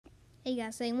Hey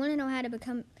guys, you want to know how to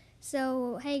become a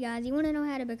Roblox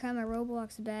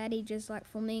baddie just like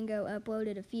Flamingo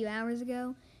uploaded a few hours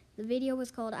ago? The video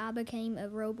was called I Became a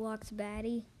Roblox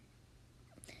Baddie.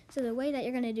 So the way that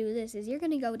you're going to do this is you're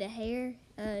going to go to hair,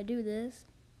 do this.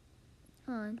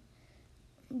 Do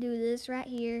this right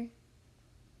here.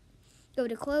 Go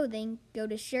to clothing, go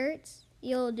to shirts.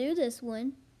 You'll do this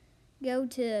one. Go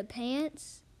to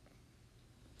pants.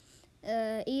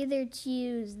 Either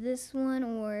choose this one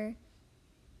or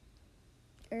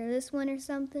this one or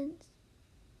something.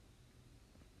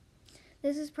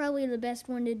 This is probably the best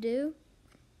one to do.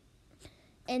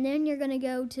 And then you're gonna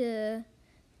go to,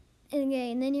 and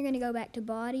then you're gonna go back to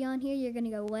body on here. You're gonna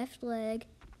go left leg.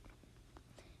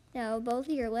 Now both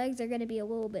of your legs are gonna be a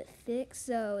little bit thick,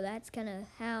 so that's kind of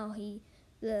how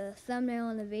the thumbnail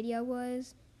on the video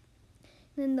was.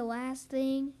 And then the last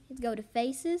thing is go to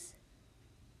faces.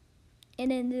 And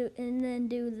then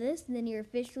do this, and then you're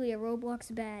officially a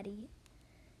Roblox baddie.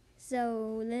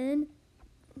 So then,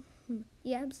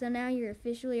 so now you're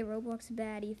officially a Roblox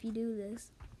baddie if you do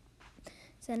this.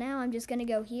 So now I'm just gonna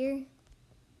go here.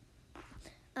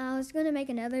 I was gonna make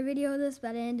another video of this,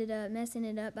 but I ended up messing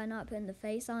it up by not putting the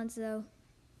face on, so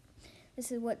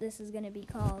this is what this is gonna be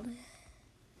called.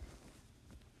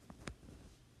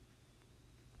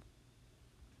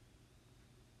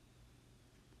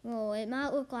 Well, it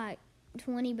might look like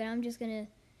 20, but I'm just gonna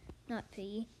not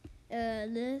pee.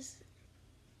 This.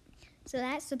 So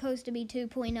that's supposed to be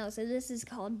 2.0. So this is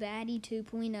called Baddy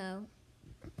 2.0.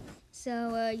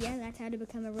 So yeah, that's how to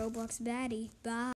become a Roblox baddie. Bye.